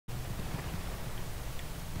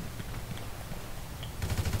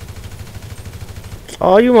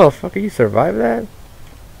Oh, you motherfucker, you survived that?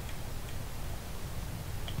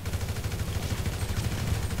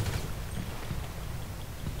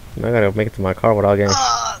 I gotta make it to my car without getting...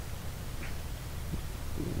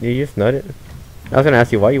 You just nutted? I was gonna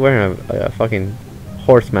ask you, why are you wearing a fucking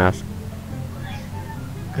horse mask?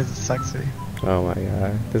 Because it's sexy. Oh my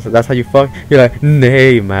god. That's how you fuck? You're like,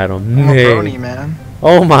 nay, madam, I'm nay. a brony, man.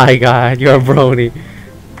 Oh my god, you're a brony.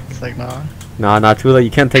 It's like, nah. Nah, not too late.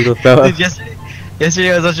 You can't take those bells. Dude,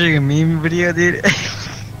 yesterday I was watching a meme video, dude.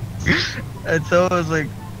 And someone was like,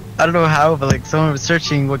 I don't know how, but like someone was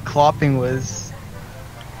searching what clopping was.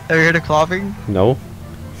 Have you heard of clopping? No.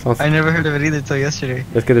 Sounds... I never heard of it either until yesterday.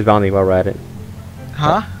 Let's get this bounty while we're at it.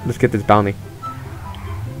 Huh? Let's get this bounty.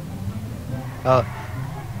 Oh.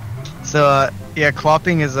 So, yeah,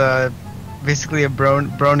 clopping is basically a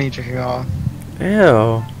brony jerking off.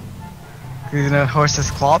 Ew. You know,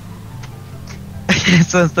 horses clop.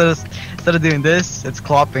 So instead of doing this, it's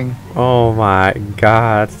clopping. Oh my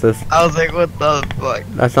god. Just... I was like, what the fuck?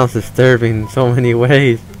 That sounds disturbing in so many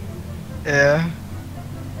ways. Yeah.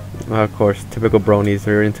 Of course, typical bronies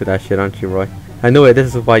are into that shit, aren't you, Roy? I knew it.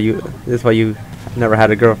 This is why you never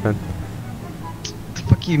had a girlfriend. What the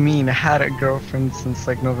fuck you mean? I had a girlfriend since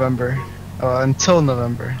like November. Until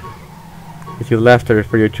November. If you left her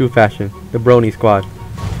for your true fashion, the brony squad.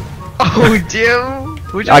 Oh damn!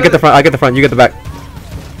 I get the front. I get the front. You get the back.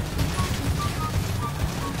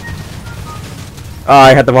 Oh,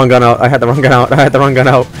 I had the wrong gun out. I had the wrong gun out. I had the wrong gun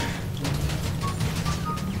out.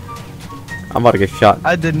 I'm about to get shot.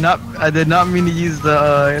 I did not mean to use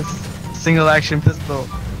the single action pistol.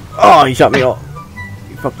 Oh, he shot me up.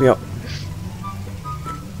 He fucked me up.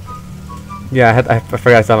 Yeah, I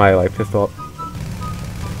forgot I saw my like pistol up.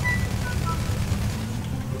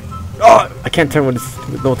 Oh, I can't turn with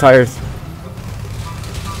no tires.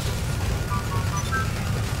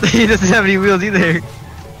 He doesn't have any wheels either.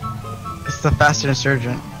 It's the faster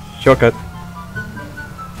insurgent. Shortcut.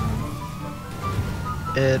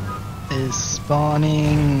 It is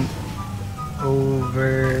spawning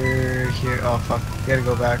over here. Oh fuck, you gotta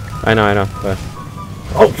go back. I know, but...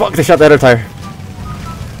 Oh fuck, they shot the other tire.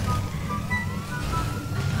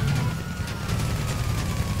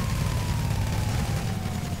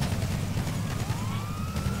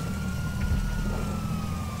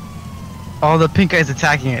 Oh, the pink guy's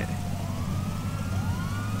attacking it.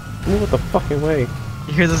 Move the fucking way.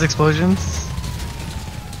 You hear those explosions?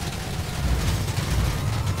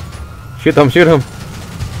 Shoot him, shoot him.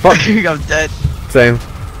 Fuck. I'm dead. Same.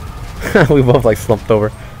 We both like slumped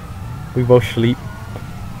over. We both sleep.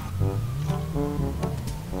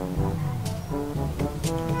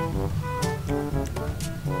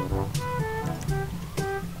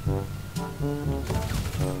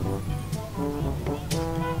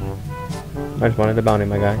 I just wanted the bounty,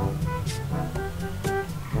 my guy.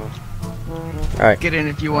 Alright. Get in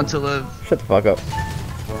if you want to live. Shut the fuck up.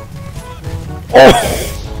 Oh!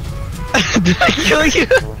 Did I kill you?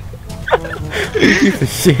 You piece of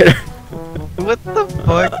shit. What the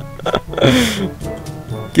fuck?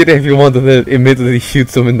 Get in if you want to live. Immediately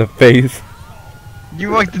shoots him in the face.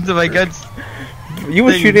 You walked into my guts. You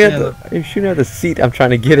were shooting at the seat I'm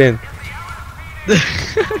trying to get in.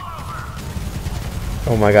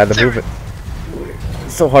 Oh my god, the movement.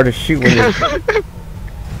 It's so hard to shoot when you're...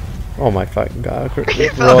 Oh my fucking god. He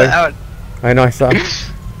fell out. I know, I saw.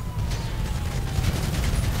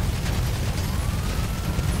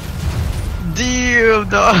 Damn,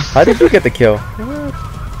 dog. How did you get the kill?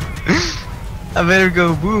 I made her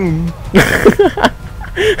go boom.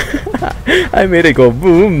 I made it go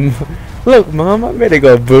boom. Look, mom, I made it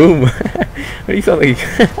go boom. You sound like...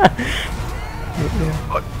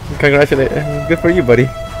 Congratulations. Good for you, buddy.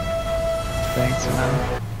 Thanks, man.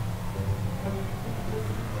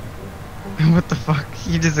 What the fuck?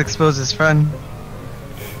 He just exposed his friend.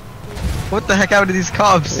 What the heck happened to these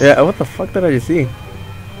cops? Yeah, what the fuck did I just see?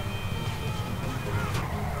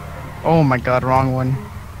 Oh my god, wrong one.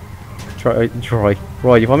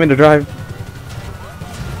 Roy, you want me to drive?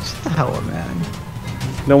 Shut the hell up, man.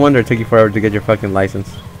 No wonder it took you forever to get your fucking license.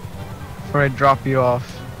 Before I drop you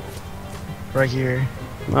off. Right here.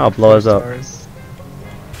 I'll blow us up.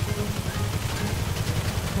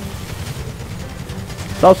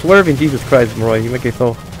 Stop swerving, Jesus Christ, Roy. You make it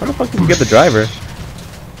so... How the fuck did you get the driver?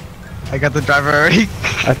 I got the driver already.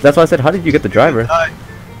 That's why I said, how did you get the driver?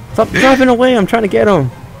 Stop driving away, I'm trying to get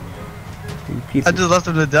him. I just left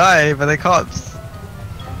him to die by the cops.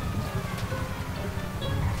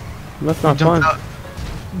 That's not fun. Out.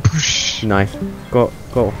 Nice. Go,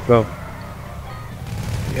 go, go.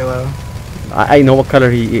 Yellow. I know what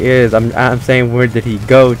color he is. I'm saying where did he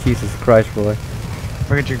go? Jesus Christ, boy.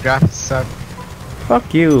 Forget your graphics suck.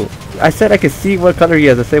 Fuck you. I said I could see what color he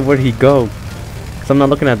has. I said where'd he go? Cause I'm not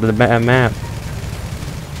looking at the map.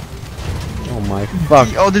 Oh my fuck.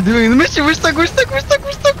 Oh, they're doing the mission. We're stuck. We're stuck. We're stuck.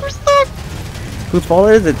 We're stuck. We're stuck. Whose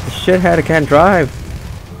fault is it? The shithead can't drive.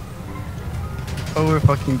 Oh, we're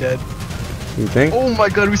fucking dead. You think? Oh my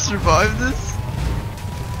god, we survived this?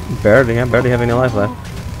 Barely. I barely have any life left.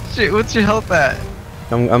 Shit, what's your health at?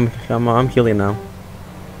 I'm healing now.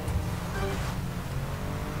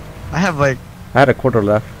 I have like I had a quarter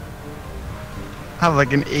left.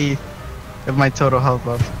 an eighth of my total health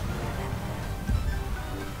left.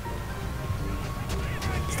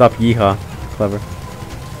 Stop yeehaw. Clever.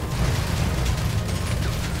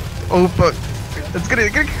 Oh fuck. Let's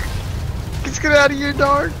get out of here,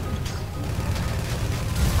 dog.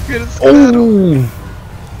 Get us out. Oh!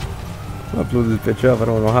 I blew this bitch up. I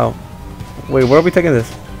don't know how. Wait, where are we taking this?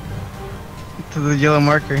 To the yellow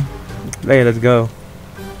marker. Hey, let's go.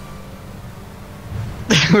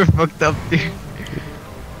 We're fucked up, dude.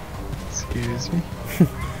 Excuse me.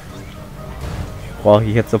 While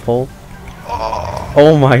he hits the pole. Oh,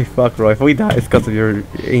 Oh my fuck, Roy. If we die, it's because of your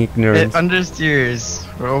ignorance. understeers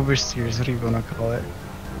or oversteers, what do you wanna call it?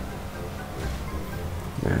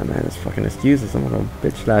 Nah, man, it's fucking excuses. I'm gonna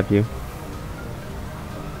bitch slap you.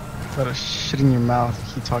 Got a shit in your mouth.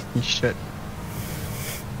 Keep talking shit.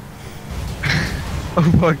 Oh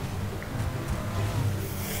fuck.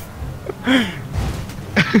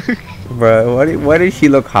 Bro, why did she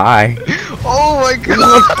look high? Oh my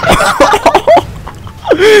god.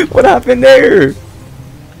 What happened there?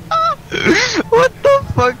 What the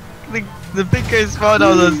fuck? The big guys found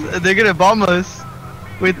on us. And they're gonna bomb us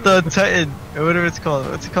with the Titan or whatever it's called.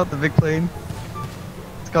 What's it called? The big plane.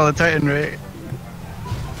 It's called a Titan, right?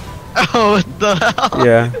 Oh, what the hell?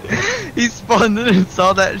 Yeah. He spawned in and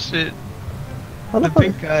saw that shit. How The the fuck?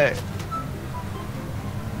 pink guy.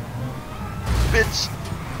 Bitch.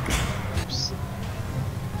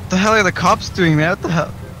 What the hell are the cops doing, man? What the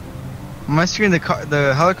hell? On my screen, the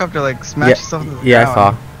helicopter like smashed stuff to the Yeah, I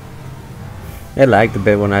ground. saw. It lagged a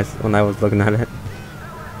bit when I was looking at it.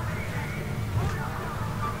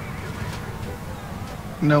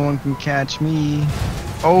 No one can catch me.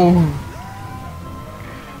 Oh.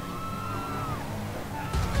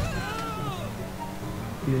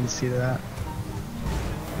 You didn't see that.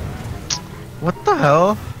 What the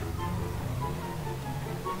hell?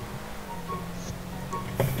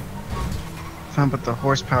 Something but the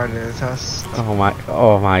horsepower to the test. Oh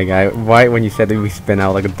my god! Right when you said that, we spin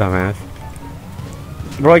out like a dumbass.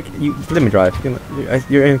 Roy, you let me drive.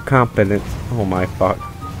 You're incompetent. Oh my fuck!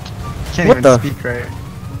 Can't What even the- speak right.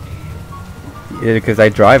 Yeah, because I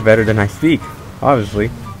drive better than I speak, obviously.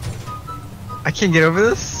 I can't get over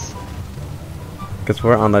this? Because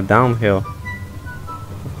we're on the downhill.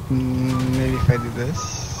 Maybe if I do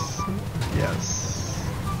this. Yes.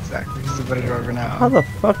 Exactly. He's a better driver now. How the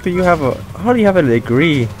fuck do you have a? How do you have a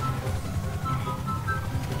degree?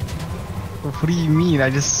 What do you mean? I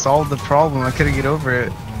just solved the problem. I couldn't get over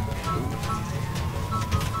it.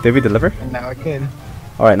 Did we deliver? And now I could.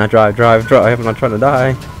 All right, now drive. I'm not trying to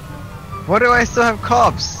die. Why do I still have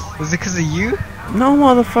cops? Is it because of you? No,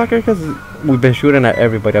 motherfucker, because we've been shooting at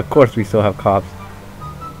everybody. Of course, we still have cops.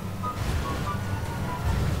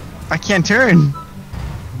 I can't turn.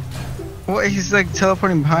 What? He's like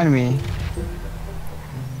teleporting behind me.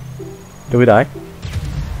 Did we die?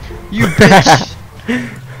 You bitch!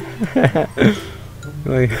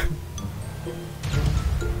 Like,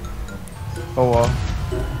 Oh well.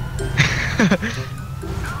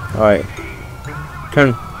 all right,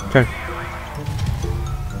 turn.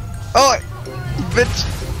 Oh, you bitch!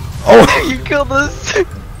 Oh, You killed us.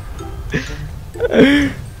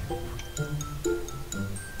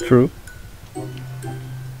 true.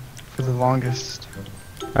 For the longest.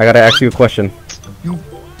 I gotta ask you a question. You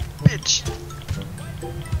bitch!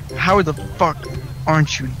 How the fuck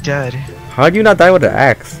aren't you dead? How do you not die with an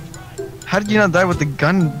axe? How did you not die with the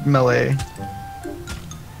gun melee?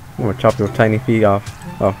 I'm gonna chop your tiny feet off.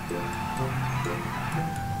 Oh.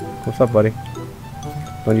 What's up, buddy?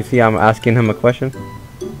 Don't you see I'm asking him a question?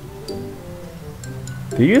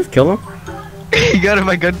 Did you just kill him? You got in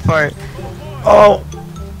my gun part. Oh!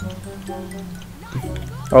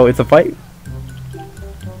 Oh, it's a fight?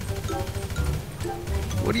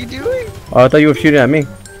 What are you doing? Oh, I thought you were shooting at me.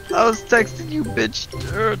 I was texting you, bitch.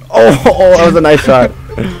 Oh, that was a nice shot.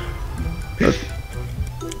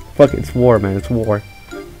 Fuck, it's war, man. It's war.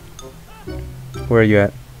 Where are you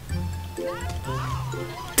at?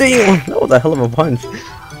 Damn, that was a hell of a punch.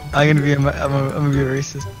 I'm gonna be I'm gonna be a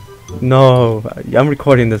racist. No, I'm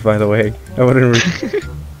recording this, by the way. I wouldn't.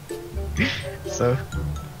 So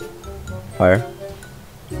Fire.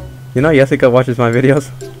 You know Jessica watches my videos?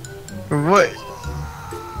 What?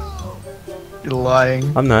 You're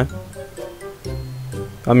lying. I'm not.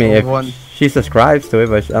 I mean, if One. she subscribes to it,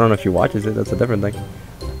 but I don't know if she watches it. That's a different thing.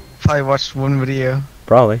 Probably watched one video.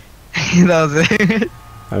 Probably. That was it.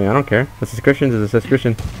 I mean, I don't care. A subscription is a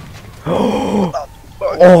subscription.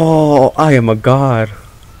 Oh, I am a god.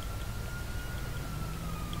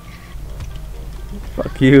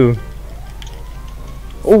 Fuck you.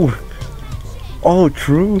 Oh. Oh,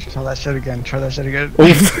 true. Try that shit again. Try that shit again.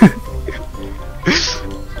 Oh.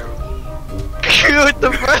 What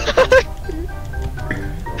the fuck?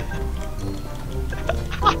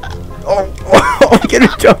 Oh, I'm getting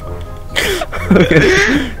jumped.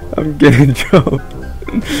 I'm getting jumped.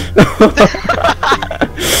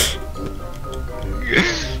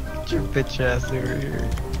 Get your bitch ass over here.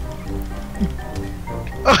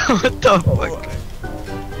 Oh, what the fuck?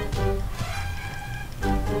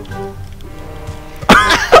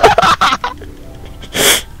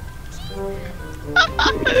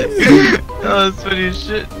 That was funny as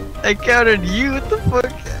shit. I countered you, what the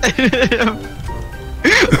fuck?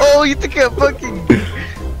 Oh, you think I'm fucking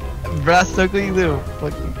brass knuckle, you little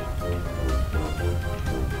fucking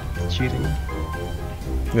cheating.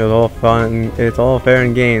 It's all fun. It's all fair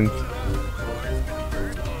in games.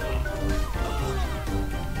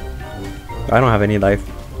 I don't have any life.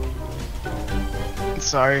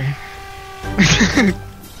 Sorry.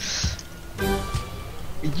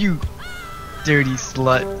 You dirty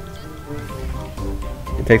slut.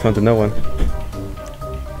 It takes one to know one.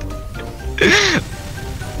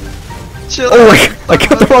 Chill Oh out. I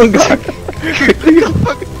killed the wrong guy.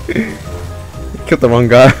 Killed the wrong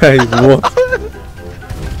guy. What?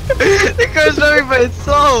 The car's driving by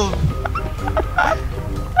itself.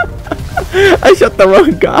 I shot the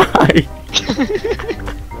wrong guy.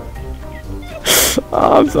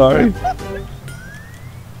 Oh, I'm sorry.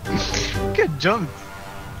 Good jump.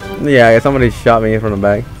 Yeah, somebody shot me from the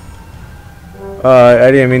back.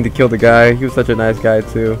 I didn't mean to kill the guy. He was such a nice guy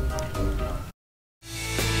too.